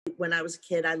When I was a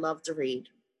kid, I loved to read.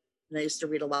 And I used to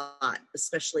read a lot,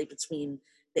 especially between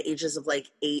the ages of like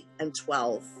 8 and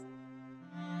 12.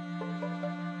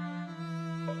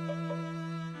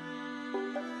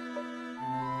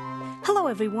 Hello,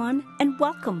 everyone, and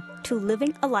welcome to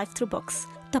Living a Life Through Books,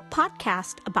 the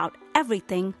podcast about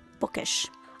everything bookish.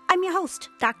 I'm your host,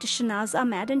 Dr. Shanaz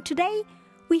Ahmed, and today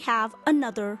we have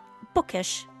another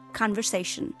bookish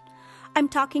conversation. I'm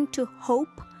talking to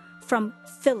Hope from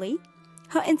Philly.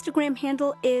 Her Instagram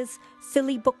handle is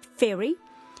Philly Book Fairy.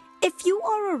 If you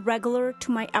are a regular to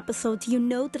my episodes, you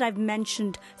know that I've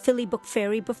mentioned Philly Book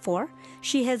Fairy before.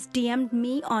 She has DM'd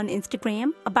me on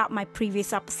Instagram about my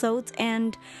previous episodes,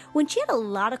 and when she had a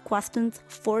lot of questions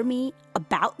for me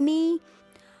about me,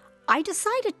 I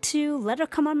decided to let her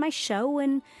come on my show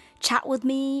and chat with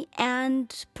me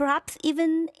and perhaps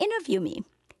even interview me.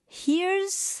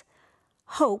 Here's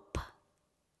Hope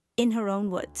in her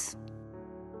own words.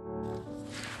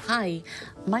 Hi,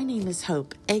 my name is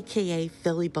Hope, aka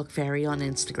Philly Book Fairy on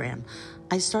Instagram.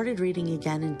 I started reading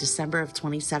again in December of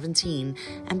 2017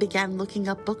 and began looking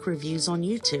up book reviews on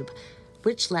YouTube,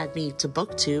 which led me to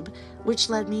BookTube, which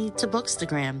led me to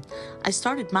Bookstagram. I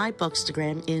started my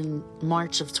Bookstagram in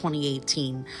March of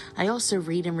 2018. I also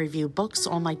read and review books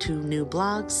on my two new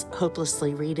blogs,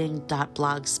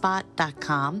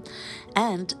 hopelesslyreading.blogspot.com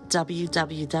and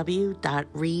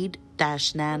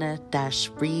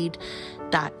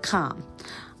www.read-nana-read.com.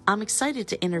 I'm excited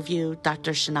to interview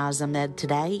Dr. Shanaz Ahmed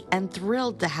today and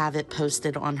thrilled to have it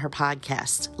posted on her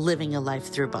podcast, Living a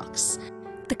Life Through Books.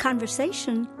 The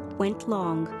conversation went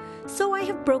long, so I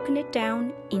have broken it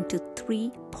down into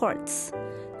 3 parts.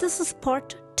 This is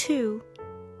part 2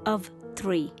 of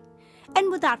 3.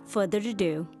 And without further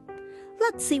ado,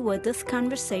 let's see where this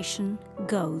conversation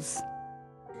goes.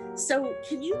 So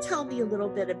can you tell me a little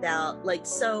bit about,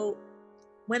 so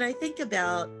when I think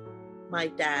about my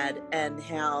dad and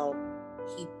how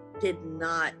he did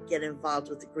not get involved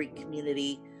with the Greek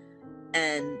community,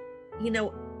 and,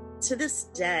 to this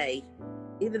day,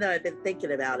 even though I've been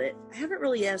thinking about it, I haven't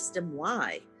really asked him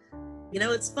why.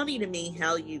 It's funny to me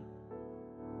how you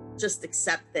just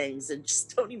accept things and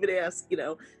just don't even ask,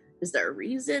 is there a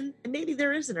reason? And maybe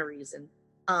there isn't a reason.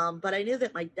 But I knew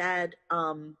that my dad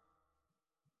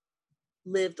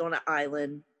lived on an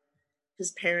island.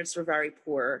 His parents were very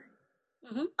poor.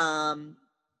 Mm-hmm.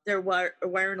 There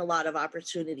weren't a lot of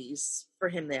opportunities for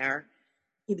him there.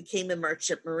 He became a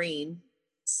merchant marine,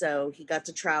 so he got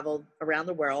to travel around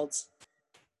the world.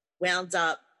 Wound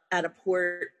up at a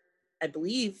port, I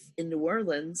believe, in New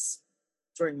Orleans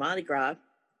during Mardi Gras.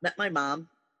 Met my mom.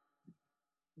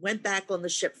 Went back on the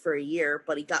ship for a year,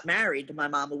 but he got married to my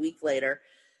mom a week later.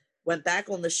 Went back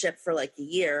on the ship for like a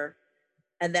year.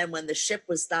 And then when the ship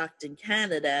was docked in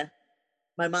Canada,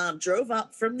 my mom drove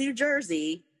up from New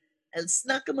Jersey and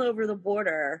snuck him over the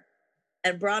border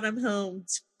and brought him home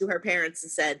to her parents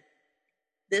and said,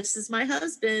 "This is my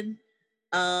husband."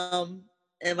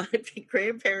 And my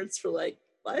grandparents were like,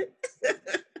 "What?"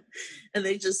 And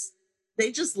they just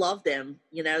loved him.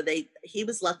 He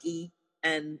was lucky.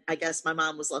 And I guess my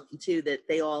mom was lucky too, that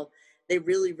they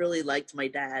really, really liked my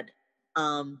dad.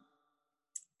 And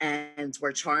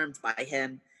were charmed by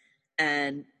him.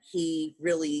 And he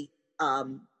really,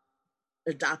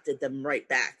 adopted them right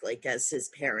back, like as his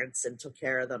parents, and took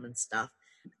care of them and stuff,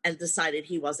 and decided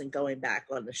he wasn't going back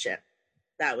on the ship.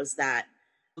 That was that.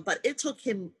 But it took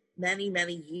him many,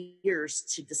 many years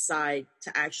to decide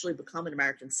to actually become an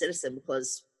American citizen,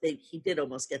 because he did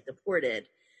almost get deported.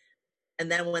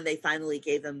 And then when they finally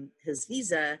gave him his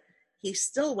visa, he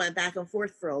still went back and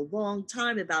forth for a long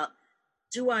time about,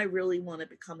 do I really want to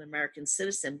become an American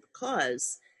citizen?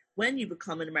 Because when you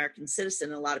become an American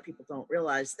citizen, a lot of people don't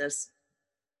realize this,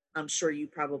 I'm sure you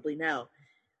probably know,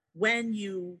 when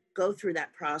you go through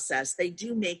that process, they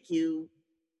do make you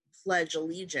pledge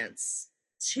allegiance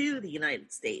to the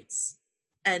United States.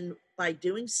 And by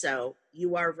doing so,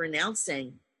 you are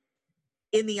renouncing,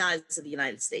 in the eyes of the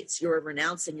United States, you are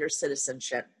renouncing your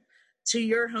citizenship to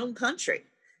your home country.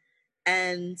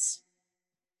 And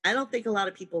I don't think a lot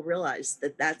of people realize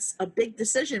that that's a big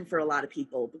decision for a lot of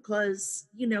people, because,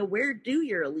 where do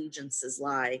your allegiances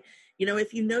lie?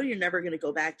 If you're never going to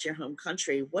go back to your home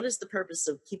country, what is the purpose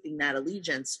of keeping that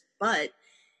allegiance? But,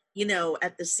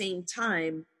 at the same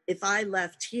time, if I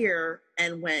left here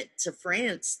and went to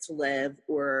France to live,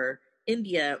 or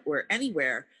India, or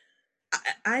anywhere,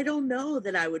 I don't know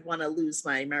that I would want to lose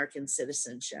my American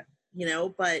citizenship,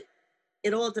 but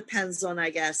it all depends on, I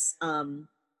guess,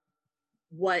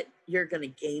 what you're going to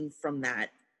gain from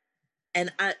that.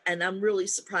 And I'm really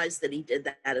surprised that he did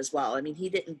that as well. I mean, he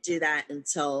didn't do that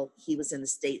until he was in the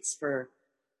States for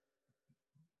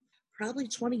probably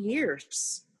 20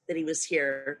 years that he was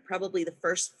here. Probably the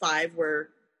first 5 were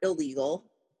illegal,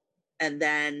 and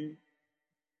then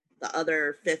the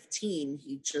other 15,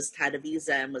 he just had a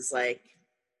visa and was like,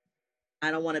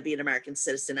 I don't want to be an American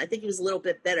citizen. I think he was a little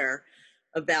bit bitter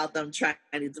about them trying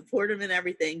to deport him and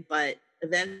everything, but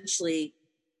eventually,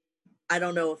 I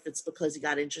don't know if it's because he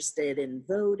got interested in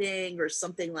voting or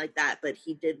something like that, but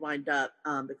he did wind up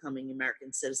becoming an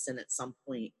American citizen at some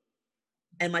point.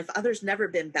 And my father's never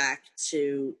been back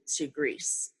to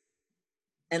Greece,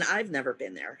 and I've never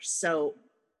been there. So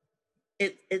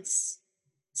it's,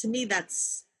 to me,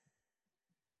 that's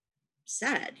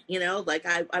sad, like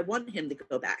I want him to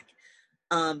go back.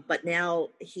 But now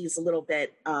he's a little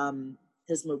bit,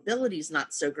 his mobility's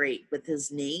not so great with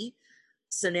his knee.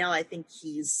 So now I think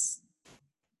he's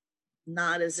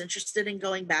not as interested in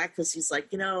going back, because he's like,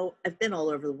 I've been all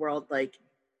over the world. Like,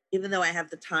 even though I have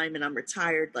the time and I'm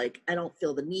retired, like, I don't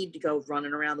feel the need to go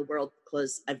running around the world,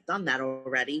 because I've done that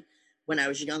already. When I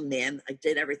was a young man, I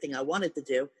did everything I wanted to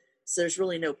do. So there's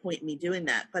really no point in me doing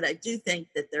that. But I do think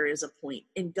that there is a point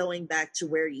in going back to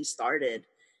where you started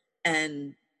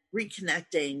and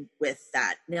reconnecting with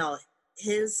that. Now,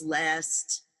 his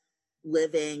last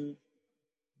living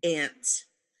aunt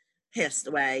passed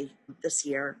away this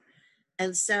year.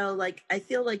 And so, like, I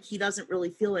feel like he doesn't really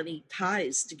feel any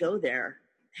ties to go there.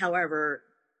 However,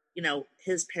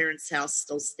 his parents' house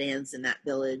still stands in that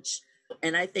village.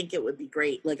 And I think it would be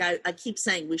great. Like, I keep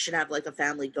saying we should have, like, a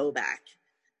family go back.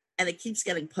 And it keeps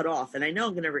getting put off. And I know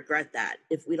I'm going to regret that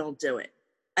if we don't do it.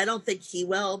 I don't think he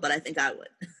will, but I think I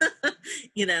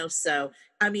would. So,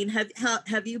 I mean,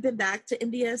 have you been back to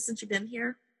India since you've been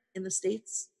here in the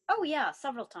States? Oh, yeah,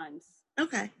 several times.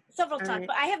 Okay. Several times. Right.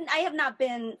 But I have not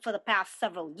been for the past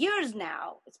several years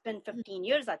now. It's been 15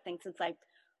 years, I think, since I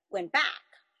went back.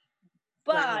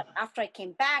 But after I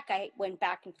came back, I went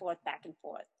back and forth.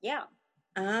 Yeah.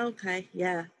 Okay.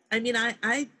 Yeah. I mean,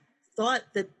 I thought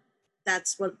that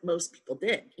that's what most people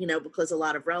did, because a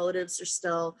lot of relatives are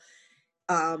still,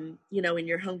 in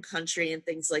your home country and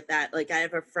things like that. Like, I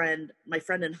have a friend, my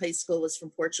friend in high school was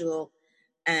from Portugal,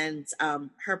 and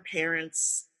her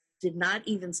parents did not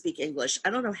even speak English. I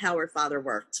don't know how her father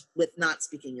worked with not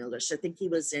speaking English. I think he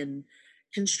was in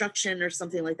construction or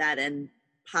something like that, and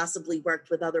possibly worked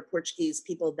with other Portuguese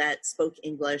people that spoke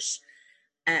English.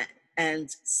 And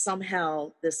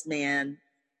somehow this man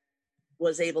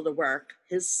was able to work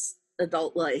his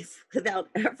adult life without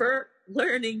ever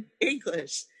learning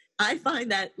English. I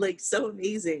find that, like, so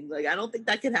amazing. Like, I don't think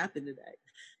that could happen today.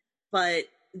 But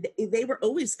they were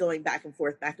always going back and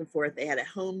forth. They had a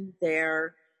home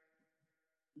there.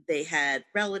 They had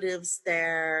relatives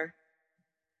there.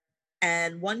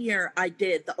 And one year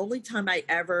the only time I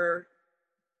ever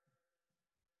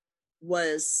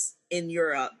was in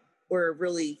Europe or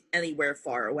really anywhere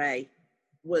far away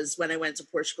was when I went to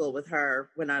Portugal with her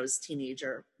when I was a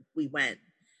teenager. We went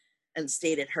and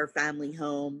stayed at her family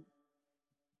home.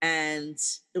 And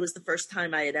it was the first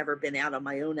time I had ever been out on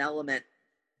my own element.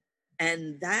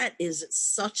 And that is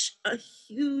such a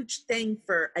huge thing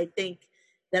I think,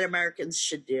 that Americans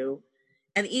should do.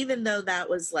 And even though that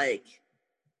was like,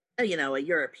 a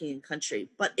European country,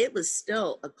 but it was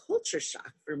still a culture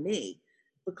shock for me,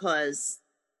 because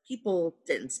people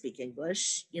didn't speak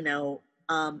English,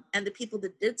 and the people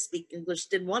that did speak English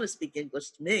didn't want to speak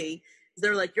English to me.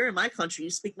 They're like, you're in my country,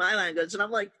 you speak my language. And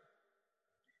I'm like,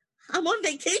 I'm on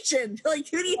vacation. Like,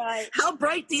 how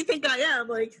bright do you think I am?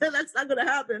 Like, that's not going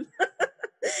to happen.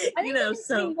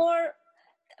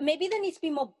 Maybe there needs to be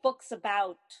more books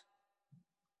about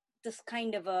this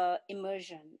kind of a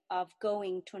immersion of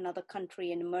going to another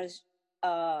country and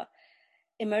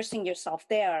immersing yourself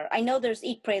there. I know there's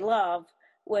Eat, Pray, Love,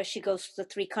 where she goes to the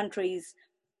 3 countries.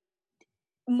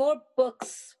 More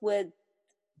books with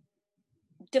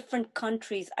different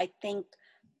countries, I think,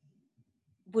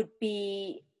 would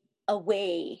be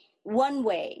one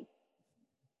way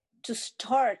to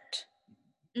start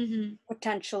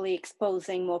potentially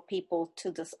exposing more people to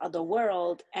this other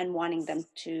world and wanting them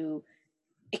to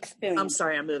experience. I'm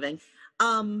sorry, I'm moving.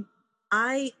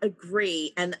 I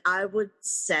agree. And I would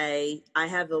say I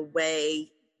have a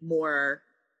way more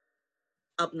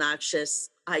obnoxious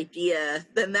idea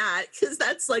than that, because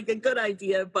that's like a good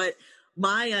idea. But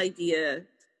my idea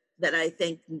that I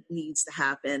think needs to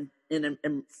happen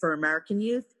for American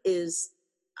youth is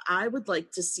I would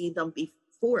like to see them be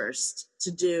forced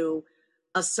to do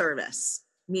a service,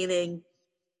 meaning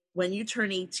when you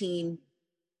turn 18,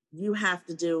 you have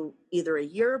to do either a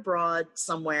year abroad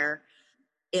somewhere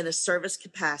in a service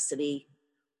capacity,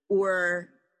 or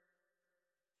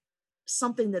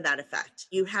something to that effect.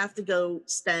 You have to go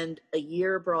spend a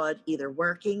year abroad, either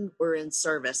working or in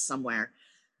service somewhere,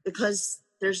 because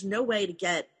there's no way to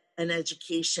get an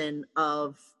education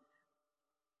of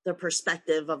the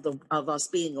perspective of us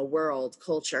being a world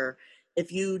culture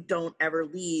if you don't ever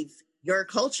leave your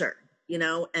culture,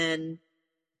 and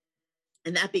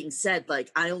that being said,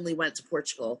 like, I only went to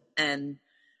Portugal, and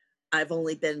I've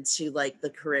only been to like the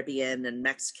Caribbean and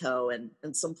Mexico and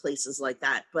some places like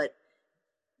that. But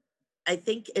I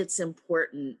think it's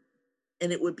important,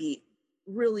 and it would be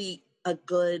really a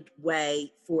good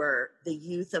way for the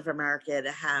youth of America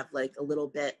to have like a little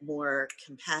bit more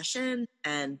compassion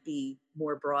and be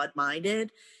more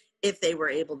broad-minded if they were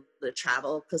able to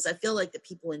travel. Because I feel like the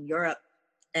people in Europe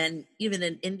and even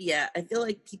in India, I feel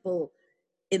like people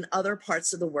in other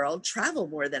parts of the world travel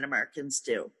more than Americans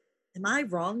do. Am I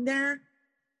wrong there?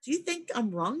 Do you think I'm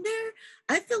wrong there?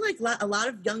 I feel like a lot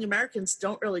of young Americans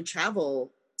don't really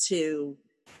travel to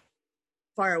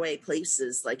faraway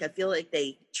places. Like, I feel like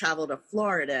they travel to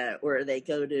Florida or they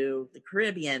go to the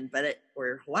Caribbean,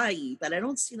 or Hawaii, but I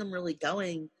don't see them really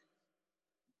going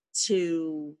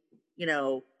to,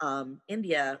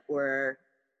 India or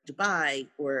Dubai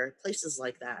or places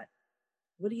like that.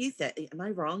 What do you think? Am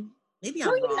I wrong? Maybe I'm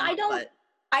wrong.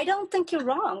 I don't think you're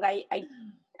wrong.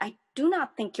 I do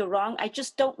not think you're wrong. I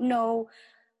just don't know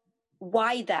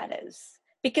why that is.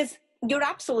 Because you're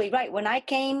absolutely right. When I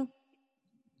came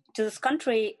to this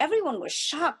country, everyone was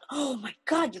shocked. Oh my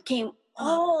God, you came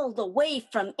all the way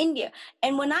from India.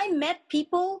 And when I met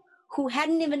people who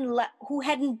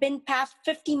hadn't been past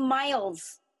 50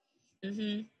 miles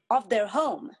of their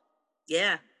home.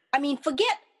 Yeah. I mean,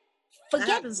 forget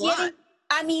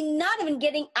not even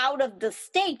getting out of the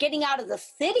state, getting out of the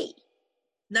city.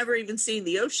 Never even seeing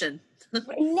the ocean.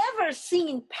 Never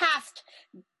seen past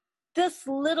this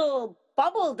little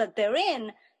bubble that they're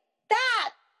in.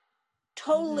 That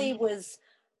totally was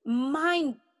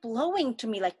mind-blowing to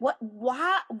me. Like, what,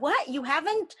 you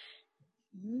haven't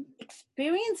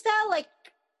experienced that? Like,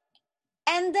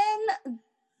 and then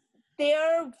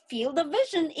their field of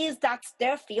vision that's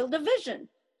their field of vision.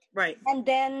 Right. And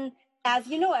then, as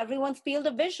you know, everyone's field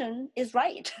of vision is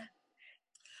right.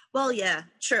 Well, yeah,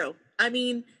 true. I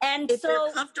mean, if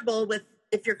you're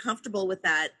comfortable with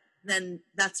that, then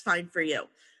that's fine for you.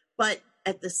 But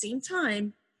at the same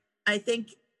time, I think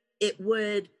it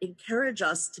would encourage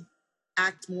us to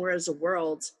act more as a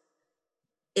world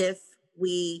if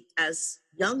we, as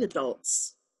young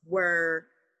adults, were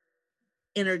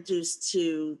introduced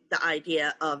to the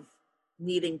idea of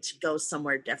needing to go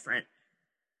somewhere different.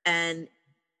 And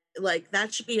like,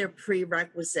 that should be a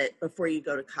prerequisite before you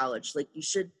go to college. Like, you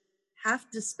should have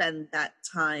to spend that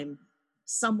time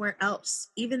somewhere else,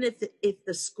 even if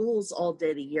the schools all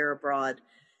did a year abroad.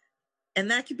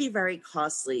 And that could be very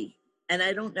costly. And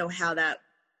I don't know how that,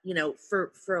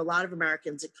 for a lot of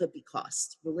Americans, it could be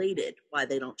cost related why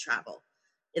they don't travel.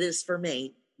 It is for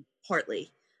me,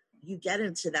 partly. You get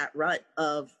into that rut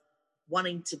of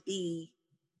wanting to be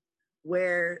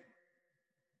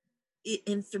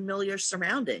in familiar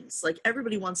surroundings. Like,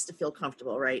 everybody wants to feel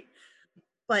comfortable, right?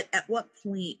 But at what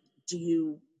point do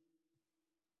you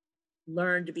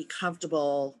learn to be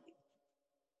comfortable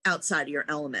outside of your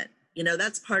element?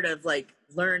 That's part of like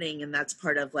learning, and that's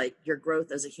part of like your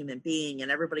growth as a human being.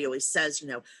 And everybody always says,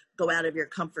 go out of your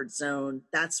comfort zone.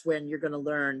 That's when you're going to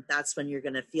learn. That's when you're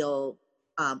going to feel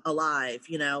alive,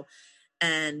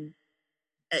 and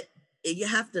you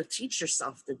have to teach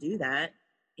yourself to do that.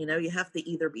 You have to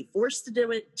either be forced to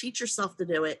do it, teach yourself to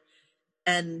do it.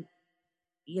 And,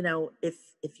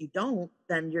 if you don't,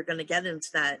 then you're going to get into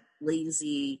that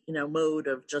lazy, mode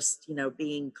of just,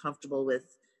 being comfortable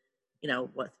with,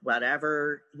 with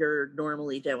whatever you're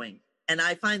normally doing. And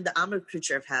I find that I'm a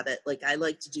creature of habit. Like, I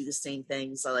like to do the same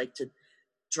things. I like to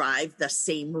drive the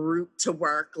same route to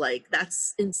work. Like,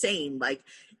 that's insane. Like,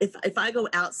 if I go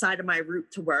outside of my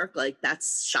route to work, like,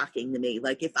 that's shocking to me.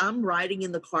 Like, if I'm riding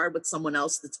in the car with someone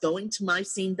else that's going to my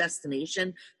same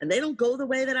destination and they don't go the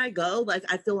way that I go, like,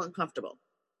 I feel uncomfortable.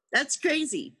 That's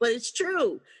crazy, but it's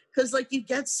true. Because like, you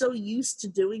get so used to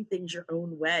doing things your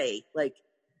own way, like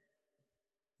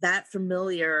that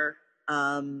familiar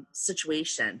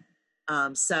situation.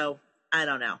 So I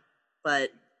don't know,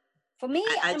 but for me,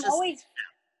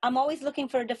 I'm always looking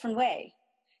for a different way.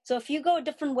 So if you go a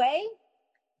different way,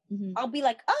 I'll be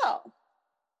like, oh,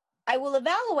 I will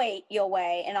evaluate your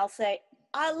way, and I'll say,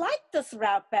 I like this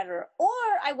route better. Or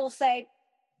I will say,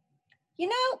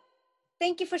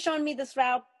 thank you for showing me this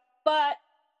route, but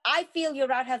I feel your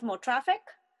route has more traffic.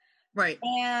 Right.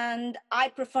 And I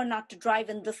prefer not to drive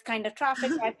in this kind of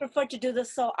traffic. I prefer to do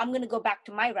this, so I'm going to go back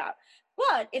to my route.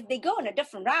 But if they go in a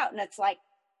different route and it's like,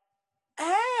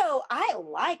 Oh, I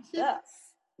like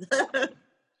this.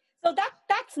 So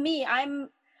that's me.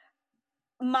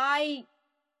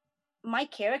 My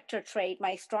character trait,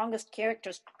 my strongest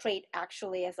character trait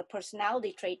actually as a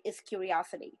personality trait is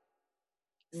curiosity.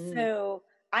 So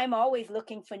I'm always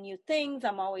looking for new things.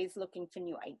 I'm always looking for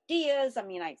new ideas. I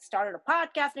mean, I started a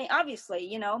podcast, and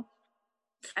obviously,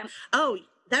 Oh,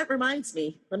 that reminds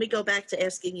me. Let me go back to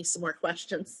asking you some more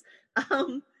questions.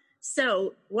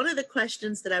 So one of the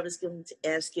questions that I was going to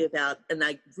ask you about, and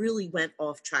I really went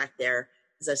off track there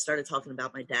because I started talking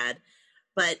about my dad,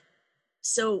 but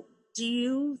so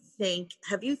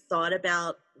have you thought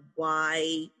about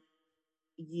why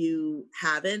you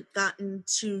haven't gotten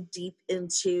too deep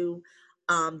into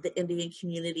the Indian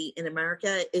community in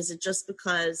America? Is it just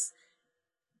because,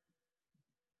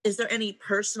 is there any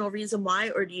personal reason why,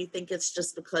 or do you think it's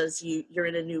just because you're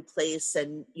in a new place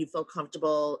and you feel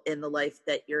comfortable in the life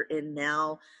that you're in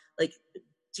now? Like,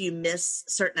 do you miss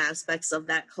certain aspects of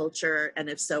that culture? And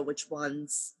if so, which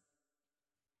ones?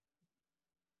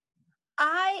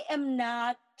 I'm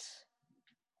not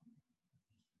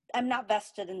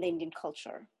vested in the Indian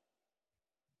culture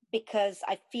because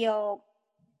I feel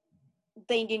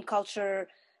the Indian culture,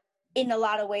 in a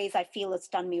lot of ways, I feel it's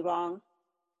done me wrong.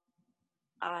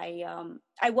 I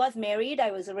was married.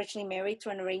 I was originally married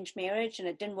through an arranged marriage, and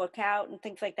it didn't work out and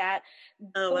things like that.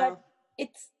 Oh, but wow.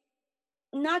 It's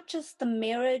not just the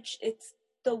marriage; it's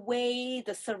the way,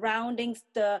 the surroundings,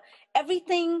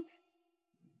 everything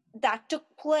that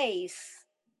took place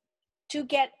to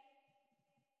get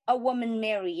a woman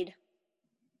married,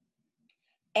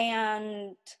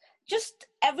 and just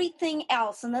everything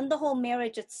else, and then the whole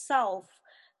marriage itself,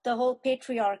 the whole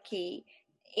patriarchy,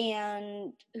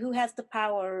 and who has the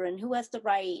power and who has the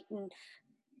right, and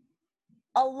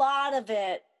a lot of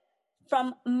it,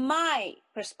 from my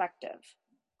perspective,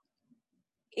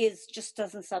 just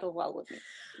doesn't settle well with me.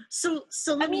 So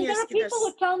let me there are ask you people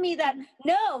who tell me that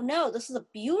no, this is a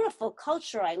beautiful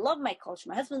culture. I love my culture.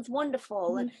 My husband's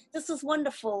wonderful, and this is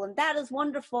wonderful, and that is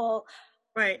wonderful.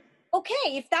 Right.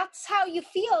 Okay, if that's how you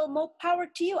feel, more power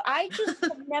to you. I just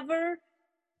have never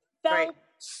felt. Right.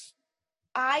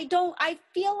 I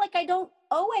feel like I don't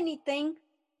owe anything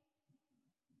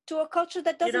to a culture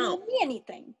that doesn't owe me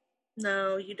anything.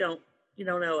 No, you don't. You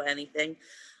don't owe anything.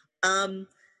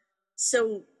 So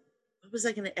what was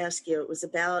I going to ask you? It was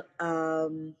about,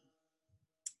 about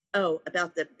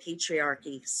the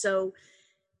patriarchy. So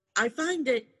I find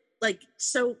it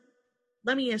so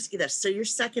let me ask you this. So your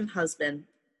second husband,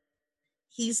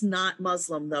 he's not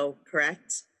Muslim though,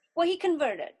 correct? Well, he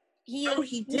converted.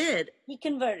 He did. He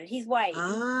converted. He's white.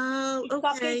 Oh, he's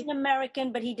Caucasian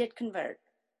American, but he did convert.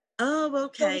 Oh,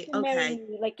 okay. So he married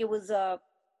me. Like it was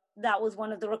that was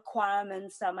one of the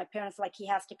requirements. My parents were like, he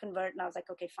has to convert, and I was like,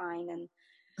 okay, fine. And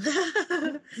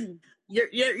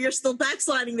you're still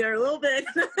backsliding there a little bit.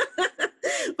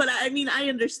 But I mean, I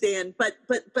understand. But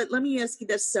let me ask you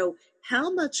this. So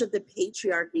how much of the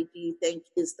patriarchy do you think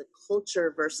is the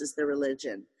culture versus the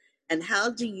religion? And how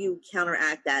do you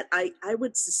counteract that? I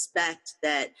would suspect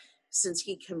that since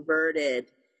he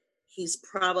converted, he's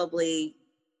probably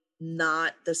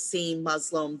not the same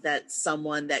Muslim that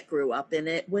someone that grew up in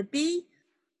it would be.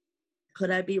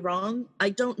 Could I be wrong? I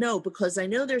don't know, because I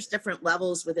know there's different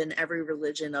levels within every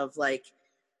religion of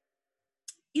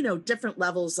different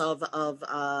levels of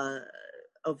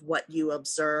what you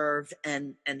observe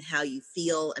and how you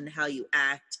feel and how you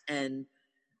act and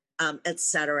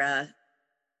etc.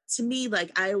 To me,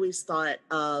 I always thought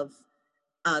of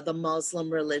the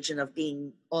Muslim religion of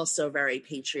being also very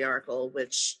patriarchal,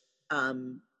 which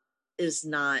is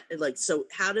not so.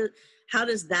 How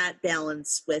does that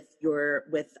balance with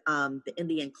the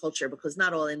Indian culture? Because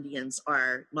not all Indians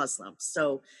are Muslims.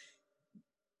 So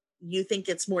you think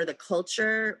it's more the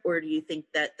culture, or do you think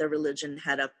that the religion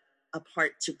had a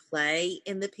part to play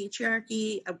in the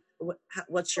patriarchy?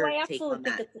 What's your take on that? I absolutely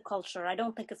think it's the culture. I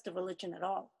don't think it's the religion at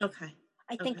all. Okay.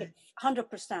 I think it's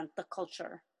 100% the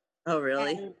culture. Oh,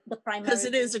 really? And the primary, because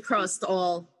it is across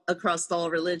all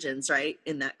religions, right?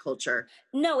 In that culture.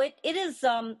 No, it is.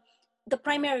 The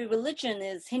primary religion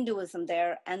is Hinduism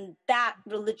there, and that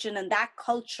religion and that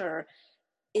culture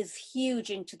is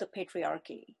huge into the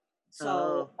patriarchy.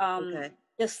 So the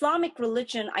Islamic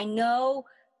religion, I know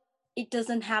it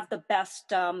doesn't have the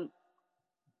best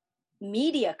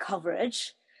media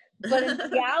coverage, but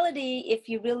in reality, if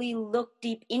you really look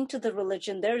deep into the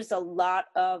religion, there's a lot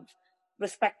of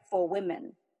respect for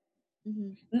women.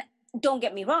 Mm-hmm. Don't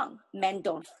get me wrong, men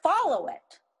don't follow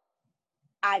it.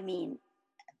 I mean,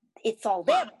 it's all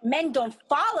there. Men don't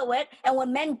follow it. And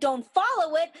when men don't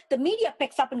follow it, the media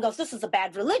picks up and goes, this is a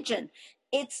bad religion.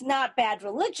 It's not bad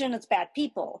religion, it's bad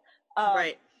people.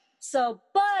 Right. So,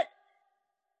 but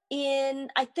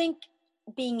I think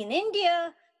being in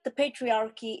India, the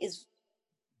patriarchy is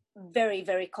very,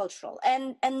 very cultural.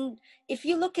 And if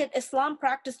you look at Islam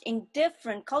practiced in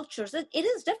different cultures, it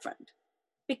is different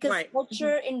because Right.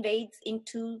 culture invades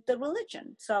into the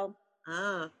religion. So,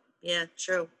 yeah,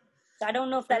 true. I don't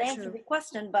know if that answered your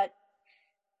question, but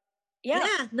yeah.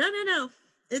 Yeah, no.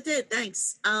 It did.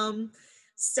 Thanks.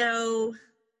 So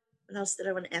what else did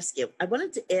I want to ask you? I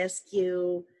wanted to ask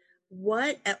you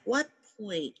at what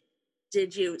point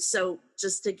did you, so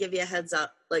just to give you a heads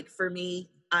up, like for me,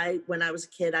 when I was a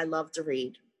kid, I loved to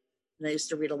read. And I used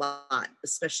to read a lot,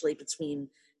 especially between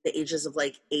the ages of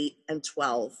like 8 and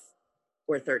 12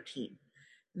 or 13.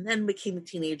 And then became a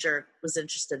teenager, was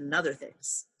interested in other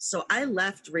things. So I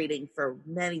left reading for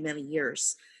many, many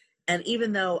years. And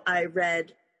even though I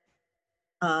read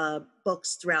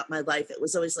books throughout my life, it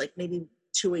was always like maybe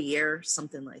 2 a year,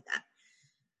 something like that.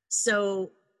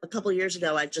 So a couple of years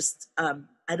ago, I just,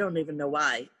 I don't even know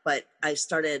why, but I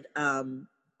started on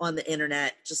the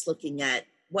internet just looking at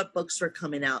what books were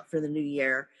coming out for the new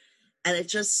year. And it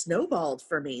just snowballed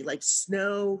for me, like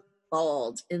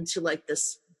snowballed into like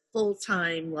this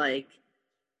full-time, like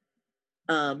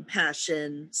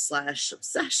passion /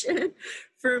 obsession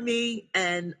for me.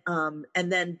 And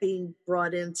then being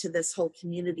brought into this whole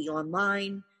community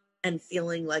online and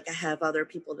feeling like I have other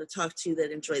people to talk to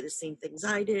that enjoy the same things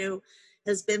I do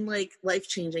has been like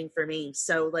life-changing for me.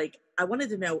 So like, I wanted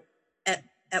to know at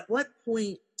what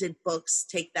point did books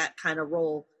take that kind of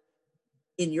role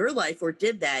in your life, or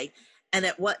did they? And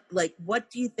at what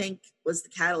do you think was the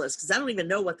catalyst? Because I don't even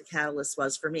know what the catalyst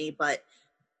was for me, but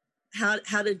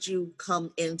how did you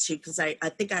come into, because I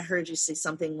think I heard you say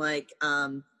something like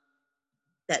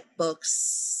that books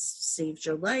saved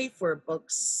your life, or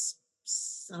books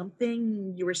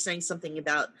something, you were saying something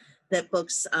about that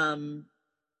books,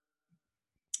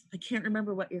 I can't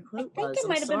remember what your quote was. It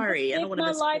might have been sorry. books I don't want to my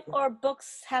miss life, or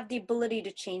books have the ability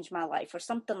to change my life, or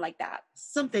something like that.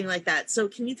 Something like that. So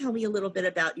can you tell me a little bit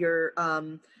about your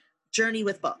journey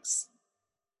with books?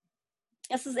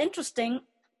 This is interesting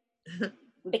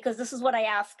because this is what I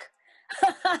ask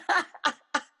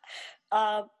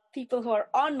people who are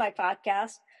on my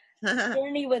podcast,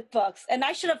 journey with books. And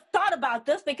I should have thought about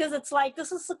this because it's like,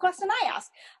 this is the question I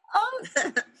ask.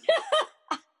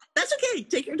 That's okay.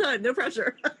 Take your time. No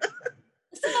pressure.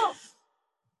 So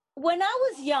when I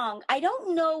was young, I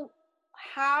don't know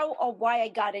how or why I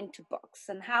got into books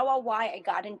and how or why I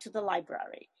got into the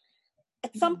library.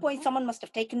 At some point, someone must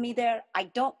have taken me there. I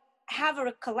don't have a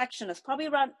recollection. It's probably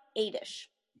around 8-ish.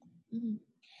 Mm-hmm.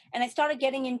 And I started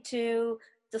getting into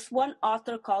this one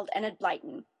author called Enid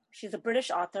Blyton. She's a British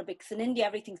author because in India,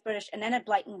 everything's British. And Enid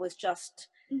Blyton was just,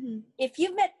 if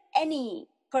you've met any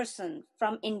person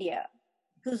from India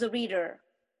who's a reader,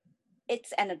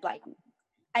 it's Enid Blyton.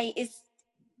 I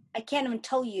can't even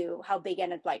tell you how big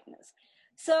Enid Blyton is.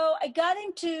 So I got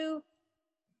into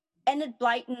Enid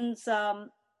Blyton's,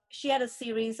 she had a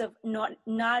series of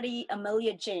Naughty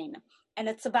Amelia Jane. And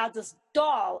it's about this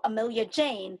doll, Amelia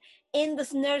Jane, in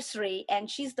this nursery. And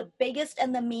she's the biggest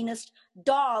and the meanest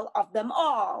doll of them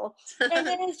all. And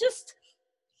then it's just,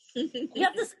 you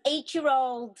have this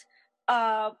 8-year-old,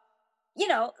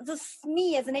 this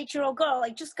me as an 8-year-old girl, I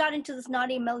just got into this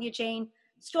Naughty Amelia Jane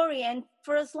story. And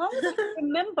for as long as I can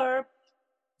remember,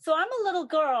 so I'm a little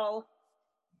girl.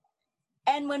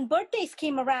 And when birthdays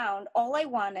came around, all I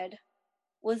wanted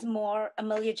was more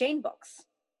Amelia Jane books.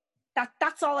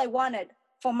 That's all I wanted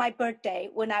for my birthday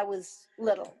when I was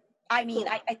little. I mean,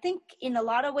 I think in a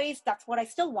lot of ways, that's what I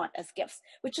still want as gifts,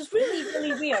 which is really,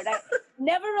 really weird. I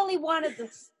never really wanted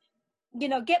this,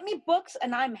 get me books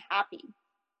and I'm happy.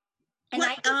 And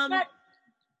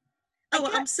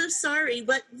I'm so sorry.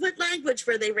 What language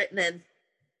were they written in?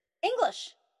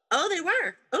 English. Oh, they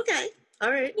were. Okay.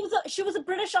 All right. She was a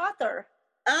British author.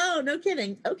 Oh, no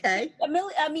kidding. Okay.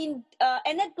 Enid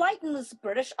Blyton was a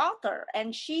British author,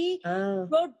 and she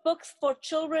wrote books for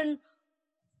children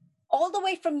all the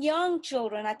way from young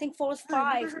children, I think 4 or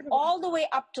 5, all the way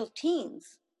up to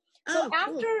teens. So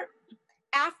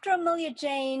after Amelia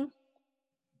Jane,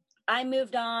 I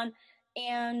moved on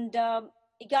and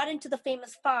got into the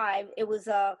famous 5. It was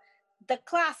the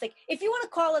classic, if you want to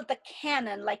call it the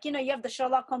canon, like, you have the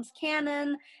Sherlock Holmes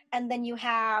canon, and then you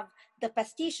have the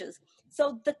pastiches.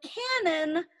 So the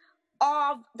canon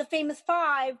of the famous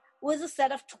 5 was a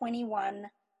set of 21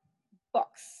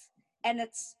 books. And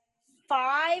it's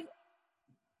 5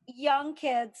 young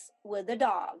kids with a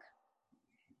dog.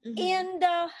 Mm-hmm. And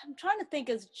I'm trying to think,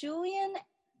 is Julian,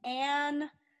 Anne,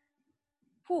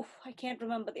 I can't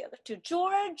remember the other 2.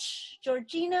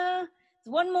 Georgina,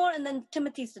 one more, and then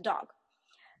Timothy's the dog.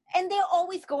 and they're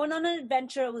always going on an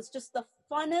adventure. It was just the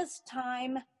funnest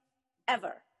time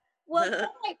ever. Well,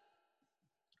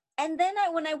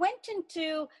 when I went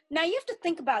into, now you have to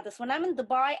think about this. When I'm in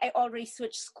Dubai, I already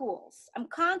switched schools. I'm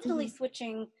constantly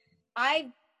switching.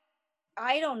 I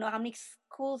don't know how many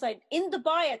schools in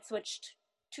Dubai, I'd switched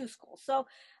 2 schools. So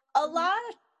a lot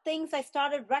of things I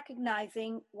started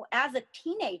recognizing as a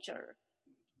teenager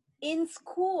in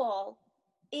school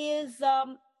is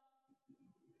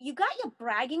you got your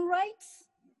bragging rights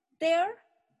there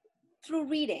through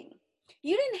reading.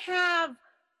 We didn't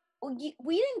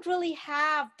really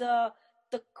have the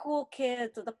cool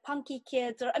kids or the punky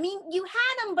kids, or I mean, you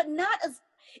had them, but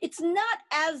it's not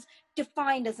as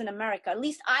defined as in America. At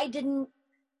least I didn't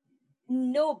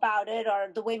know about it, or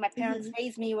the way my parents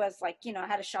raised me was like, I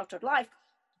had a sheltered life.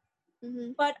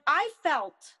 But I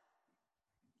felt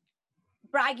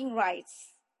bragging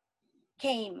rights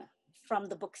came from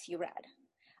the books you read.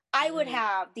 I would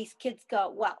have these kids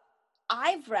go, well,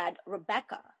 I've read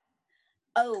Rebecca.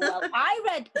 Oh, well, I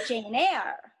read Jane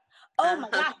Eyre. Oh my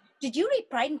gosh, did you read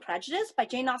Pride and Prejudice by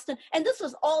Jane Austen? And this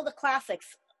was all the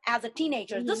classics as a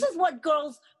teenager. This is what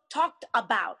girls talked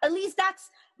about. At least that's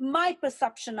my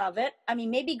perception of it. I mean,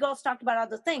 maybe girls talked about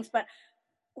other things, but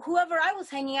whoever I was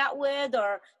hanging out with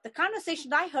or the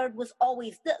conversation I heard was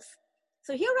always this.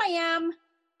 So here I am,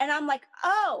 and I'm like,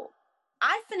 oh,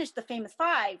 I finished the Famous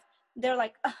Five. They're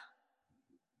like,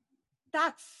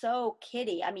 that's so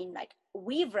kiddie. I mean, like,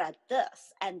 we've read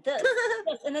this and this,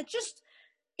 and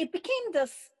it became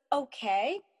this,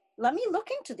 okay, let me look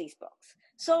into these books.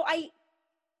 So I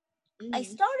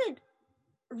started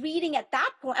reading at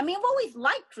that point. I mean, I've always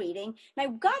liked reading, and I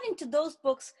got into those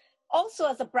books also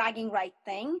as a bragging right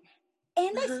thing,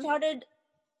 and I started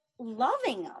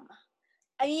loving them.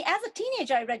 I mean, as a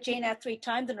teenager, I read Jane Eyre 3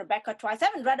 times and Rebecca twice. I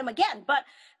haven't read them again, but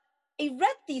I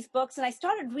read these books, and I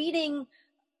started reading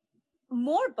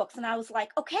more books, and I was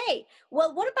like, okay,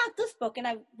 well, what about this book? And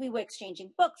we were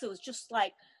exchanging books. It was just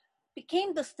like,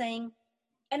 became this thing.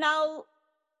 And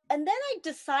then I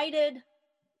decided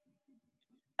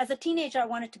as a teenager, I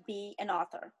wanted to be an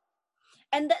author.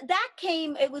 And that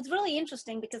came, it was really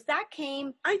interesting because that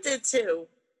came. I did too.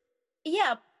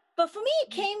 Yeah. But for me,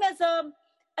 it came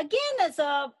as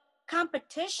a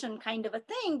competition kind of a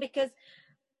thing, because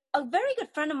a very good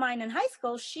friend of mine in high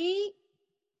school, she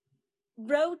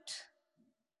would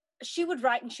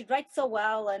write, and she'd write so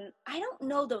well. And I don't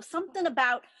know, there was something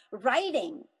about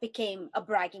writing became a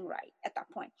bragging right at that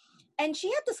point. And she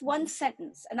had this one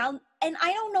sentence, and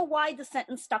I don't know why the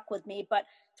sentence stuck with me, but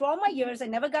through all my years, I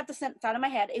never got the sentence out of my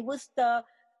head. It was the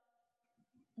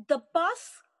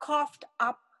bus coughed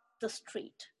up the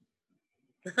street.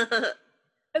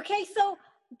 Okay, so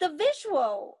the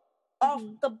visual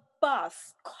of the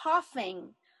bus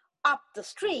coughing up the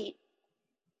street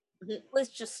was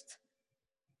just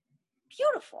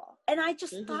beautiful. And I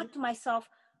just thought to myself,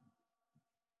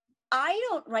 I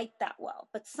don't write that well,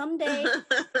 but someday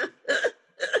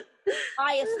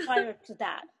I aspire to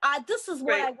that. This is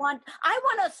what I want. I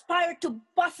want to aspire to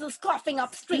buses coughing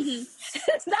up streets.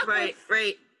 Right.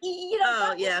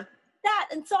 That.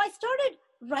 And so I started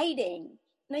writing,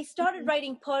 and I started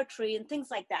writing poetry and things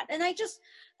like that. And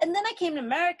then I came to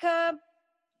America,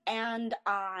 and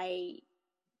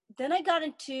then I got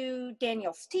into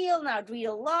Danielle Steele, and I'd read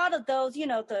a lot of those,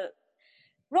 the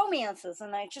romances,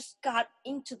 and I just got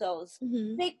into those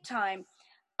big time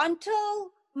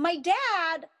until my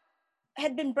dad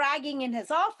had been bragging in his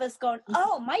office going,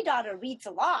 oh, my daughter reads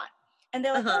a lot. And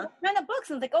they're like, oh, what kind of books?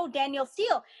 And I was like, oh, Danielle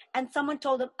Steele. And someone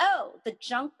told him, oh, the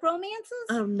junk romances?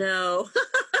 Oh, no.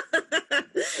 And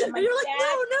you're like,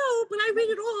 no, but I read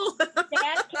it all.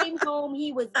 Dad came home.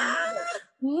 He was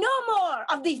no more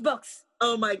of these books.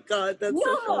 Oh, my God. That's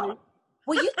so funny.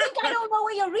 Well, you think I don't know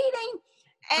what you're reading?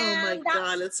 And oh, my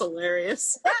God. It's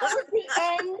hilarious. That was the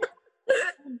end.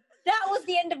 That was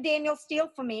the end of Danielle Steele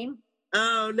for me.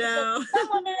 Oh, no.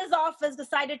 Someone in his office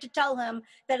decided to tell him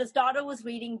that his daughter was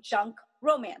reading junk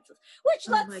romances, which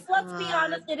let's be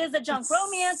honest, it is a junk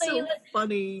romance. So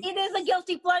funny. It is a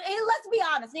guilty pleasure. Let's be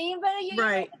honest. Even you're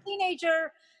a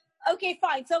teenager. Okay,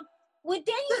 fine. So with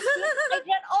Danielle Steele, I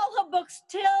read all her books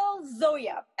till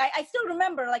Zoya. I still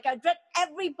remember, like, I read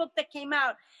every book that came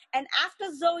out. And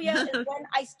after Zoya is when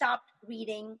I stopped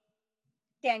reading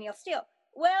Danielle Steele.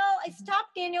 Well, I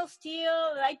stopped Danielle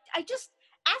Steele. I just,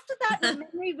 after that, my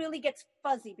memory really gets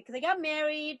fuzzy because I got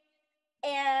married,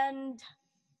 and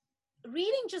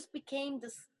reading just became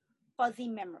this fuzzy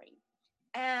memory.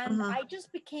 And I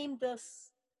just became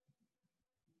this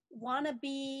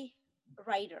wannabe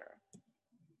writer.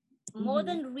 More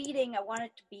than reading, I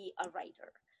wanted to be a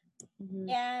writer.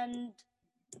 And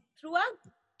throughout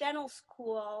dental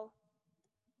school,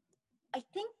 I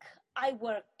think I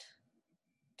worked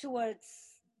towards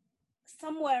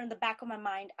somewhere in the back of my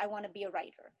mind, I want to be a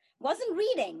writer. Wasn't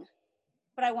reading,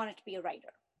 but I wanted to be a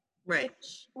writer. Right.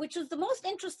 Which was the most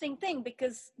interesting thing,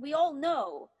 because we all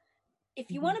know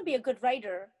if you want to be a good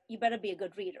writer, you better be a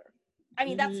good reader. I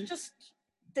mean, that's just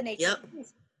the nature of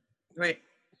things. Right.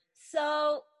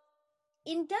 So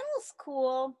in dental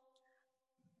school,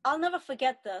 I'll never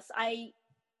forget this. I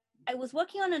was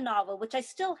working on a novel, which I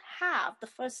still have the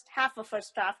first half of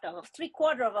first draft of,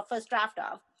 3/4 of a first draft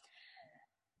of.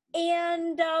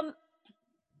 And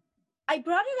I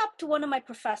brought it up to one of my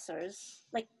professors,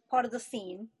 like part of the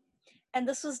scene. And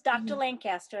this was Dr.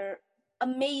 Lancaster.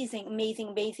 Amazing, amazing,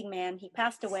 amazing man. He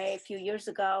passed away a few years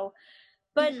ago.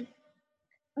 But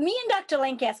me and Dr.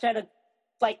 Lancaster had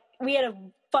a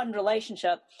fun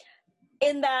relationship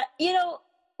in that, you know,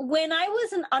 when I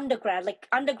was an undergrad, like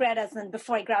undergrad as in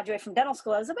before I graduated from dental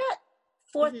school, I was about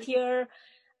fourth year.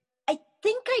 I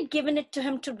think I'd given it to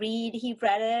him to read. He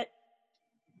read it.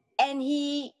 And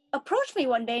he approached me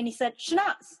one day and he said,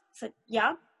 Shahnaz. I said,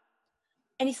 yeah.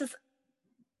 And he says,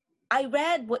 I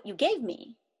read what you gave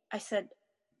me. I said,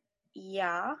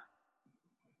 yeah.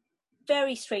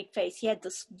 Very straight face. He had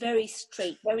this very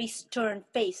straight, very stern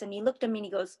face. And he looked at me and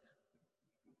he goes,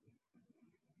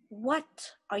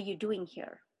 what are you doing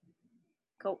here?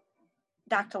 Go,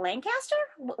 Dr. Lancaster?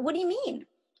 What do you mean?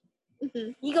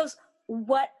 He goes,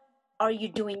 what are you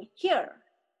doing here?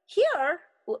 Here?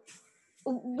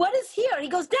 What is here? He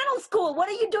goes, dental school. What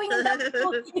are you doing in dental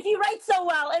school if you write so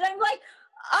well? And I'm like,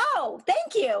 oh,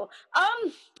 thank you.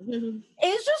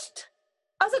 It's just,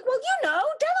 I was like, well, you know,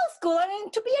 dental school, I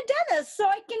mean, to be a dentist, so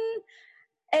I can,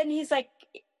 and he's like,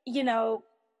 you know,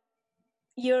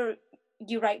 you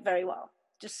write very well.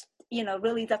 Just, you know,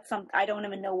 really, that's something, I don't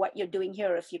even know what you're doing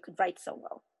here if you could write so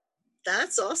well.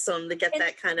 That's awesome to get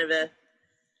that kind of a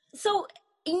so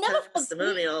you never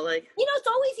testimonial. Like, you know, it's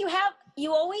always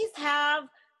you always have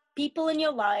people in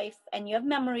your life, and you have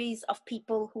memories of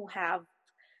people who have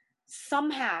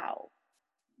somehow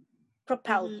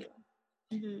propelled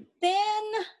you. Then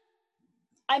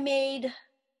I made,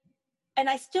 and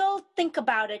I still think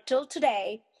about it till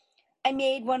today, I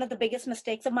made one of the biggest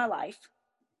mistakes of my life.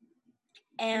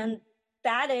 And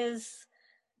that is,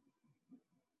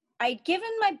 I'd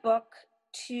given my book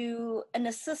to an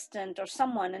assistant or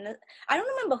someone, and I don't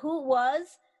remember who it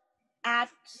was. At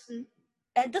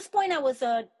this point, I was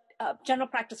a general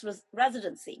practice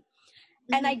residency.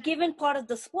 And I'd given part of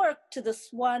this work to this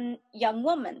one young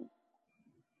woman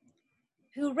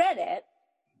who read it,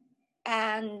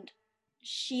 and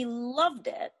she loved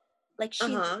it. Like,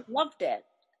 she loved it.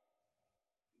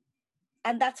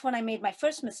 And that's when I made my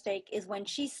first mistake, is when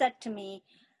she said to me,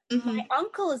 my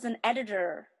uncle is an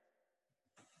editor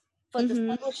for this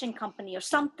publishing company or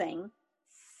something.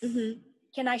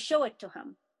 Can I show it to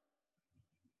him?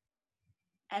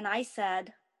 And I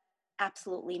said,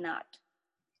 absolutely not.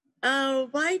 Oh,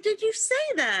 why did you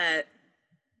say that?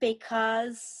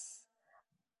 Because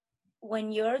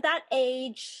when you're that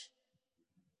age,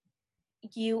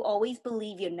 you always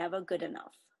believe you're never good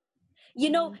enough.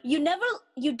 You know, you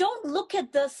don't look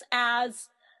at this as,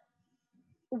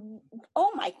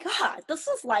 oh my God, this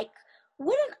is like,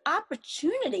 what an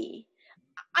opportunity.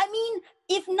 I mean,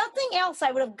 if nothing else,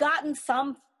 I would have gotten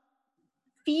some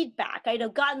feedback. I'd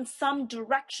have gotten some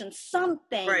direction,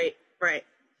 something. Right.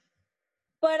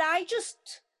 But I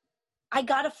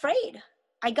got afraid.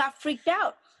 I got freaked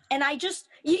out. And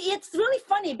it's really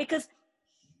funny because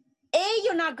A,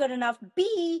 you're not good enough.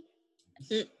 B,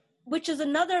 which is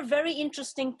another very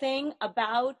interesting thing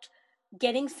about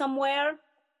getting somewhere,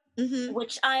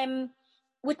 which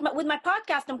with my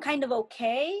podcast, I'm kind of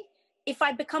okay if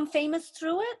I become famous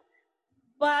through it.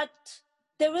 But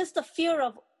there is the fear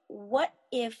of, what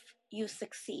if you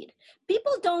succeed?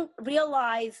 People don't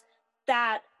realize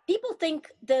that people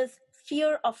think there's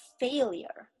fear of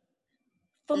failure.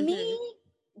 For me,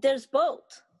 there's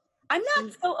both. I'm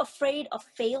not so afraid of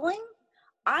failing.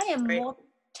 I am more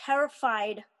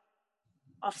terrified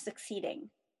of succeeding,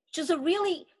 which is a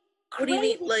really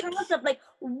crazy concept. Like,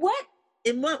 what?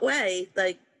 In what way?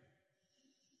 Like,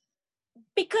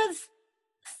 because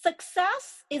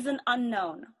success is an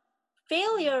unknown.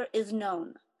 Failure is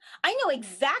known. I know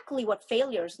exactly what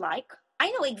failure is like.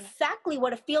 I know exactly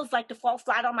what it feels like to fall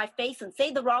flat on my face and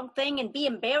say the wrong thing and be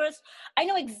embarrassed. I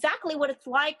know exactly what it's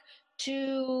like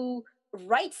to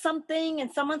write something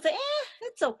and someone say,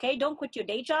 it's okay, don't quit your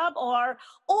day job, or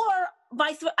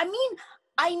vice versa. I mean,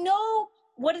 I know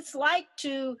what it's like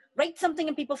to write something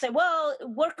and people say, well,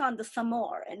 work on this some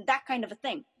more, and that kind of a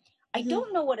thing. I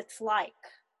don't know what it's like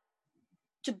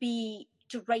to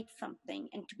to write something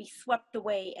and to be swept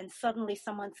away, and suddenly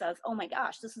someone says, oh my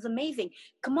gosh, this is amazing,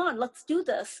 come on, let's do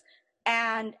this.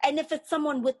 And if it's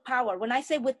someone with power, when I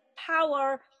say with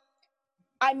power,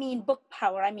 I mean book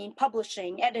power, I mean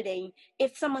publishing, editing.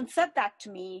 If someone said that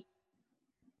to me,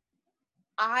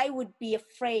 I would be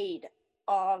afraid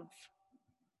of,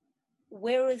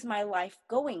 where is my life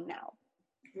going now?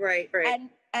 Right.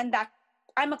 And that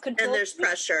I'm a control and there's freak.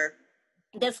 Pressure.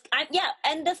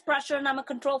 And there's pressure, and I'm a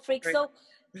control freak. Right. So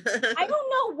I don't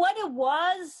know what it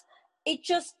was. It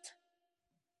just,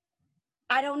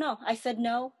 I don't know. I said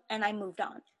no, and I moved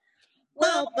on.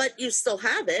 Well, but you still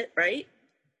have it, right?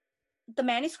 The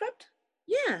manuscript?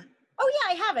 Yeah. Oh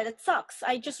yeah, I have it. It sucks.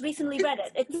 I just recently read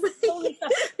it. It's totally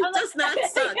sucks. It does not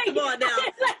suck. Come on now.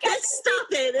 Just stop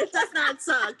it. It does not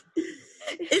suck.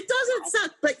 It doesn't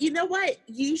suck. But you know what?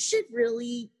 You should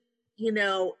really,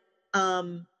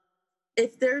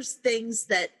 if there's things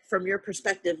that from your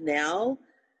perspective now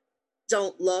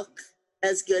don't look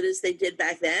as good as they did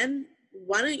back then,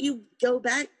 why don't you go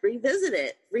back, revisit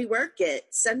it, rework it,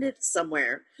 send it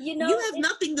somewhere? You have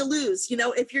nothing to lose.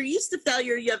 If you're used to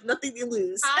failure, you have nothing to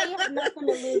lose. I have nothing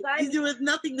to lose. You have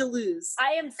nothing to lose.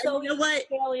 I am so used to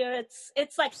failure.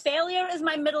 It's like failure is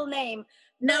my middle name.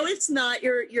 No, it's not.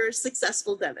 You're a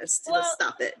successful dentist.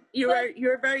 Stop it.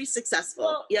 You're very successful.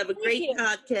 Well, you have a great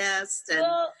podcast. And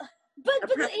but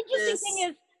the interesting thing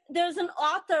is, there's an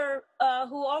author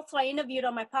who also I interviewed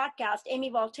on my podcast, Amy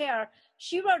Voltaire.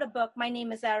 She wrote a book, My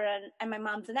Name is Erin, and My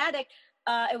Mom's an Addict.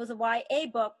 It was a YA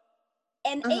book.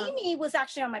 And Amy was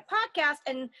actually on my podcast,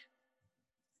 and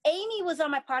Amy was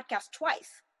on my podcast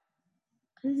twice.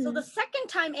 Mm-hmm. So the second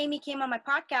time Amy came on my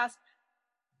podcast,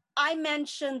 I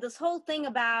mentioned this whole thing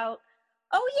about,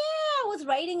 oh yeah, I was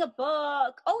writing a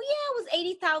book. Oh yeah, it was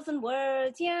 80,000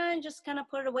 words. Yeah, and just kind of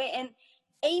put it away. And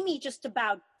Amy just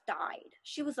about died.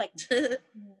 She was like,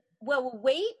 well,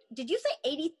 wait, did you say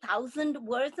 80,000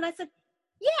 words? And I said,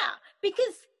 yeah,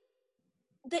 because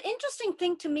the interesting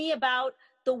thing to me about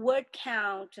the word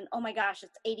count and, oh my gosh,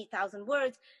 it's 80,000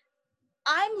 words.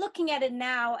 I'm looking at it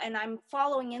now, and I'm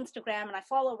following Instagram, and I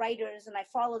follow writers, and I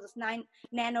follow this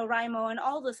NaNoWriMo and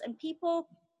all this, and people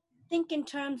think in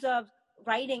terms of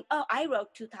writing, oh, I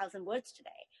wrote 2,000 words today.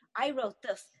 I wrote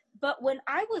this. But when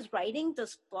I was writing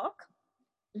this book,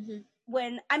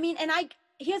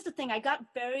 here's the thing, I got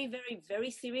very, very,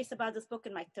 very serious about this book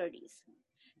in my 30s.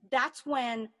 That's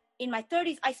when, in my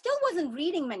 30s, I still wasn't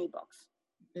reading many books.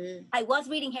 I was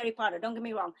reading Harry Potter, don't get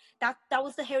me wrong. That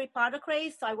was the Harry Potter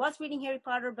craze, so I was reading Harry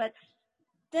Potter, but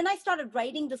then I started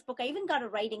writing this book. I even got a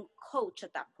writing coach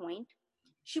at that point.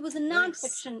 She was a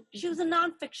nonfiction, she was a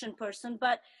nonfiction person,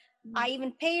 but I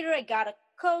even paid her, I got a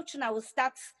coach, and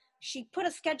she put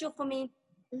a schedule for me.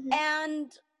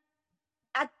 And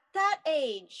at that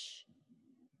age,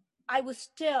 I was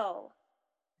still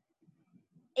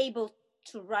able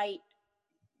to write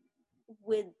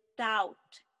without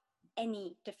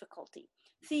any difficulty.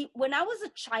 See, when I was a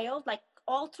child, like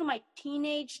all through my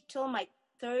teenage till my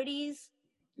 30s,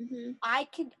 I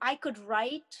could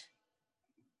write,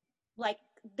 like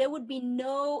there would be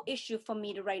no issue for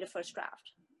me to write a first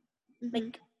draft.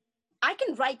 Like I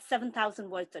can write 7,000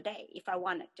 words a day if I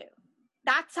wanted to.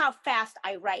 That's how fast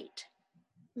I write.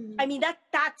 I mean,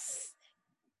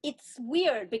 it's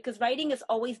weird because writing has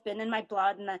always been in my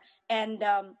blood, and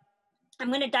I'm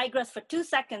going to digress for 2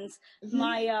 seconds.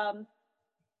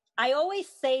 I always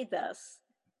say this,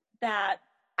 that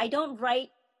I don't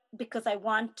write because I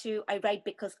want to, I write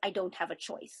because I don't have a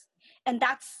choice. And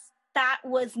that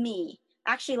was me.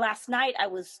 Actually, last night I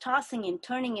was tossing and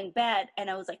turning in bed, and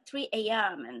I was like 3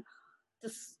 a.m. and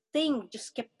this thing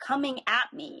just kept coming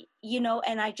at me,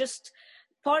 and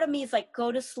part of me is like,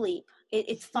 go to sleep.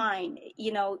 It's fine.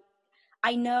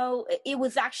 I know it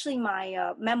was actually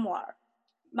my memoir,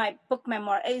 my book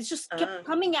memoir. It just kept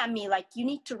coming at me like, you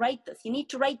need to write this. You need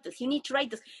to write this. You need to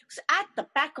write this. It was at the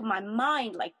back of my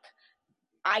mind.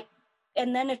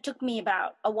 And then it took me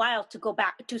about a while to go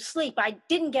back to sleep. I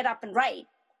didn't get up and write,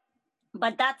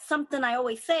 but that's something I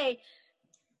always say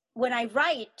when I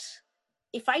write,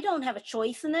 if I don't have a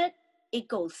choice in it, it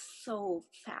goes so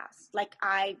fast. Like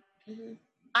I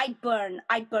burn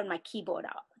my keyboard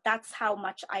out. That's how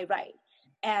much I write.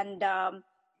 And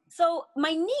so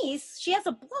my niece, she has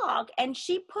a blog, and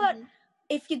she put,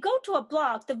 if you go to a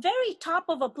blog, the very top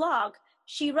of a blog,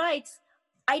 she writes,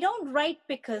 I don't write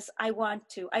because I want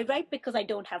to. I write because I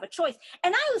don't have a choice.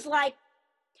 And I was like,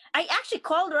 I actually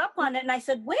called her up on it, and I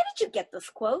said, where did you get this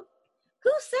quote?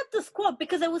 Who said this quote?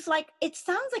 Because it was like, it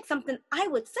sounds like something I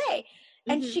would say.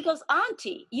 And she goes,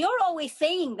 Auntie, you're always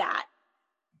saying that.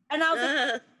 And I was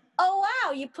like, oh,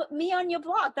 wow, you put me on your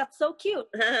blog. That's so cute.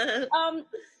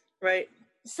 Right.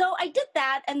 So I did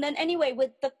that. And then anyway,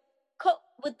 with the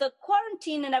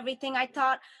quarantine and everything, I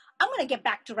thought, I'm going to get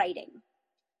back to writing.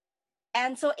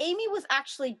 And so Amy was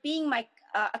actually being my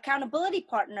accountability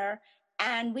partner.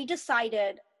 And we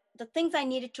decided the things I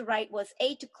needed to write was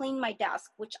A, to clean my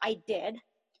desk, which I did.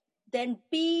 Then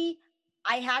B,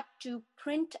 I had to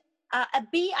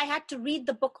I had to read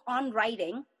the book on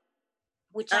writing,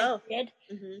 which I did.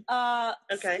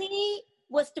 Mm-hmm. Okay. C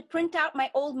was to print out my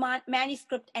old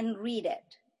manuscript and read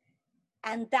it.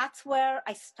 And that's where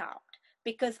I stopped,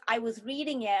 because I was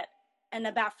reading it, and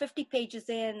about 50 pages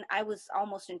in, I was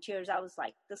almost in tears. I was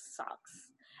like, this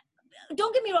sucks.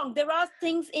 Don't get me wrong. There are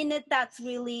things in it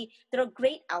there are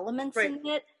great elements in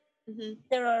it. Mm-hmm.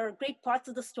 There are great parts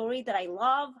of the story that I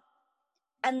love.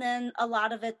 And then a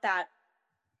lot of it that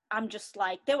I'm just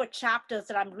like, there were chapters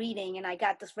that I'm reading and I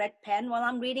got this red pen while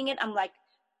I'm reading it. I'm like,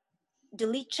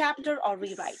 delete chapter or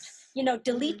rewrite,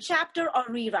 delete chapter or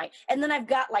rewrite. And then I've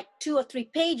got like 2 or 3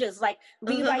 pages, like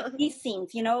rewrite these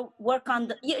scenes, work on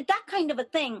that kind of a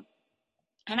thing.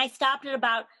 And I stopped at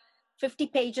about 50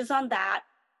 pages on that.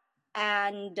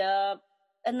 And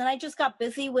then I just got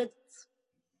busy with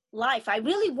life. I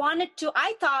really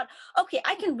I thought, okay,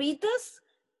 I can read this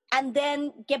and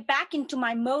then get back into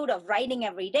my mode of writing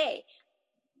every day.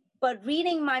 But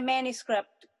reading my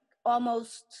manuscript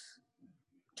almost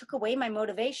took away my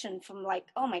motivation from like,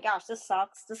 oh my gosh, this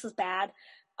sucks. This is bad.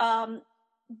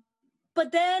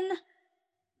 But then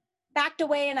backed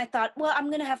away and I thought, well, I'm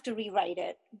going to have to rewrite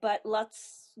it, but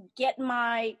let's get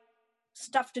my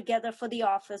stuff together for the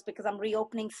office because I'm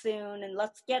reopening soon, and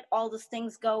let's get all these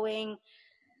things going.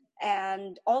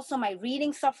 And also my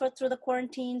reading suffered through the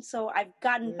quarantine. So I've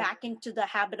gotten back into the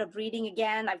habit of reading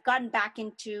again. I've gotten back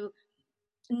into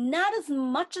not as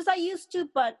much as I used to,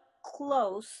 but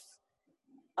close.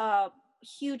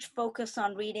 Huge focus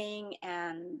on reading,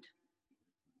 and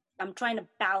I'm trying to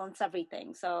balance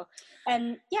everything. So,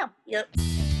 and yeah. Yep.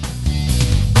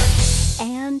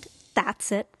 And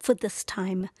that's it for this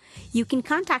time. You can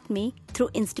contact me through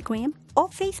Instagram or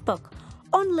Facebook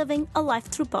on Living a Life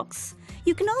Through Books.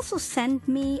 You can also send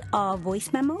me a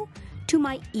voice memo to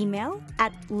my email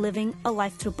at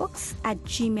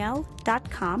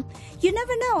livingalifethroughbooks@gmail.com. You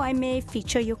never know, I may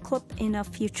feature your clip in a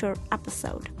future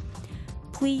episode.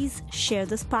 Please share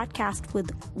this podcast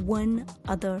with one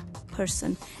other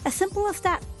person. As simple as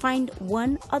that, find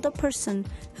one other person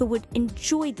who would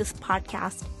enjoy this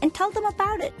podcast and tell them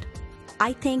about it.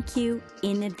 I thank you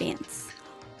in advance.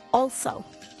 Also,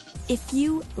 if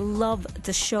you love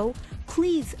the show,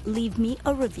 please leave me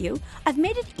a review. I've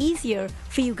made it easier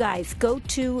for you guys. Go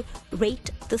to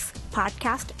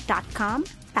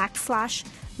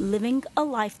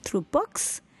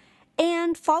ratethispodcast.com/livingalife-through-books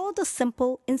and follow the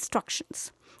simple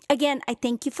instructions. Again, I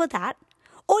thank you for that.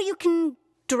 Or you can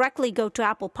directly go to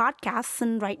Apple Podcasts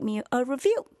and write me a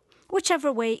review,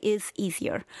 whichever way is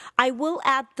easier. I will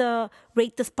add the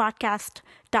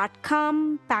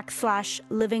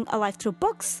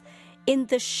ratethispodcast.com/livingalife-through-books in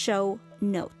the show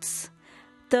notes.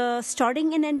 The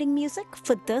starting and ending music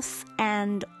for this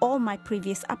and all my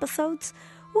previous episodes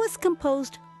was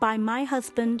composed by my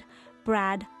husband,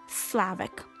 Brad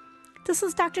Slavic. This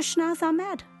is Dr. Shahnaz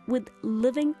Ahmed with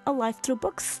Living a Life Through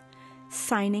Books,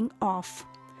 signing off.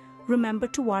 Remember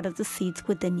to water the seeds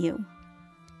within you.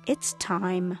 It's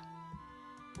time.